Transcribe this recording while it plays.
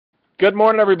Good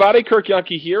morning, everybody. Kirk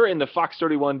Yuhnke here in the Fox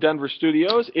 31 Denver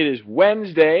studios. It is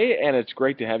Wednesday, and it's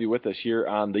great to have you with us here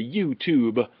on the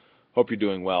YouTube. Hope you're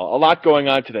doing well. A lot going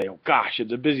on today. Oh, gosh,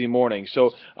 it's a busy morning.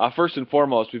 So, first and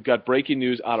foremost, we've got breaking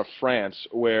news out of France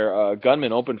where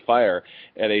gunmen opened fire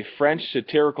at a French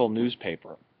satirical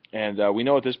newspaper. And we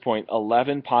know at this point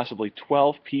 11, possibly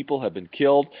 12 people have been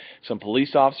killed, some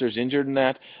police officers injured in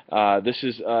that. This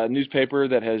is a newspaper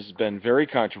that has been very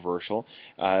controversial,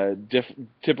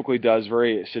 typically does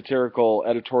very satirical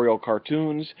editorial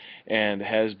cartoons, and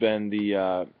has been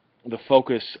the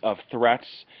focus of threats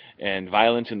and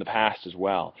violence in the past as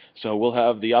well. So we'll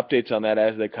have the updates on that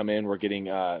as they come in. We're getting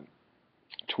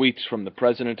tweets from the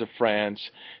president of France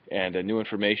and new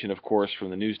information, of course, from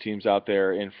the news teams out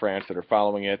there in France that are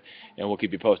following it, and we'll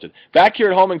keep you posted. Back here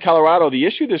at home in Colorado, the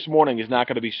issue this morning is not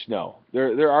going to be snow.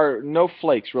 There are no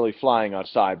flakes really flying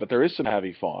outside, but there is some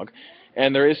heavy fog,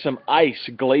 and there is some ice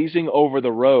glazing over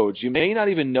the roads. You may not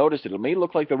even notice it. It may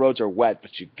look like the roads are wet,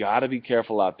 but you got to be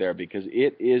careful out there because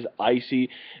it is icy.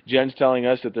 Jen's telling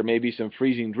us that there may be some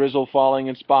freezing drizzle falling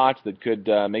in spots that could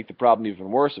make the problem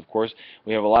even worse. Of course,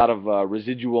 we have a lot of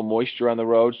residual moisture on the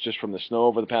roads just from the snow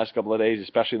over the past couple of days,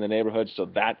 especially in the neighborhoods, so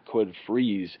that could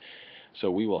freeze.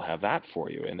 So we will have that for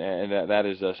you, and that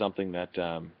is something that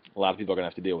a lot of people are going to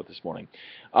have to deal with this morning.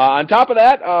 On top of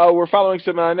that, we're following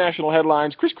some national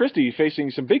headlines. Chris Christie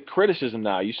facing some big criticism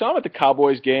now. You saw him at the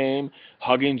Cowboys game,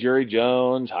 hugging Jerry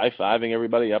Jones, high-fiving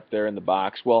everybody up there in the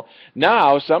box. Well,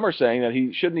 now some are saying that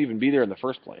he shouldn't even be there in the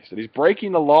first place, that he's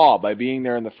breaking the law by being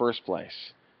there in the first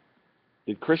place.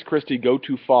 Did Chris Christie go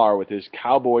too far with his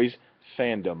Cowboys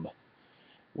fandom?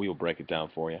 We will break it down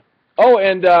for you. Oh,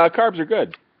 and carbs are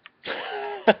good.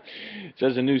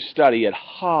 Says a new study at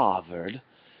Harvard,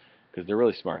 because they're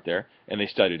really smart there, and they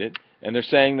studied it, and they're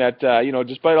saying that,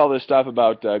 despite all this stuff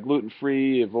about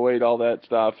gluten-free, avoid all that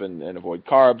stuff, and avoid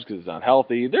carbs because it's not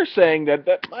healthy, they're saying that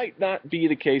that might not be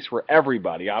the case for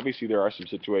everybody. Obviously, there are some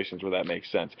situations where that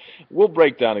makes sense. We'll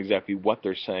break down exactly what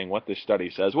they're saying, what this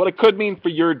study says, what it could mean for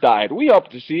your diet. We hope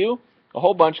to see you. A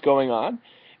whole bunch going on,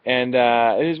 and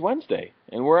it is Wednesday,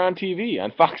 and we're on TV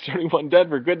on Fox 31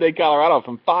 Denver. Good Day, Colorado,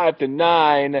 from 5 to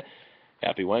 9.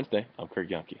 Happy Wednesday. I'm Kirk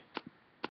Yuhnke.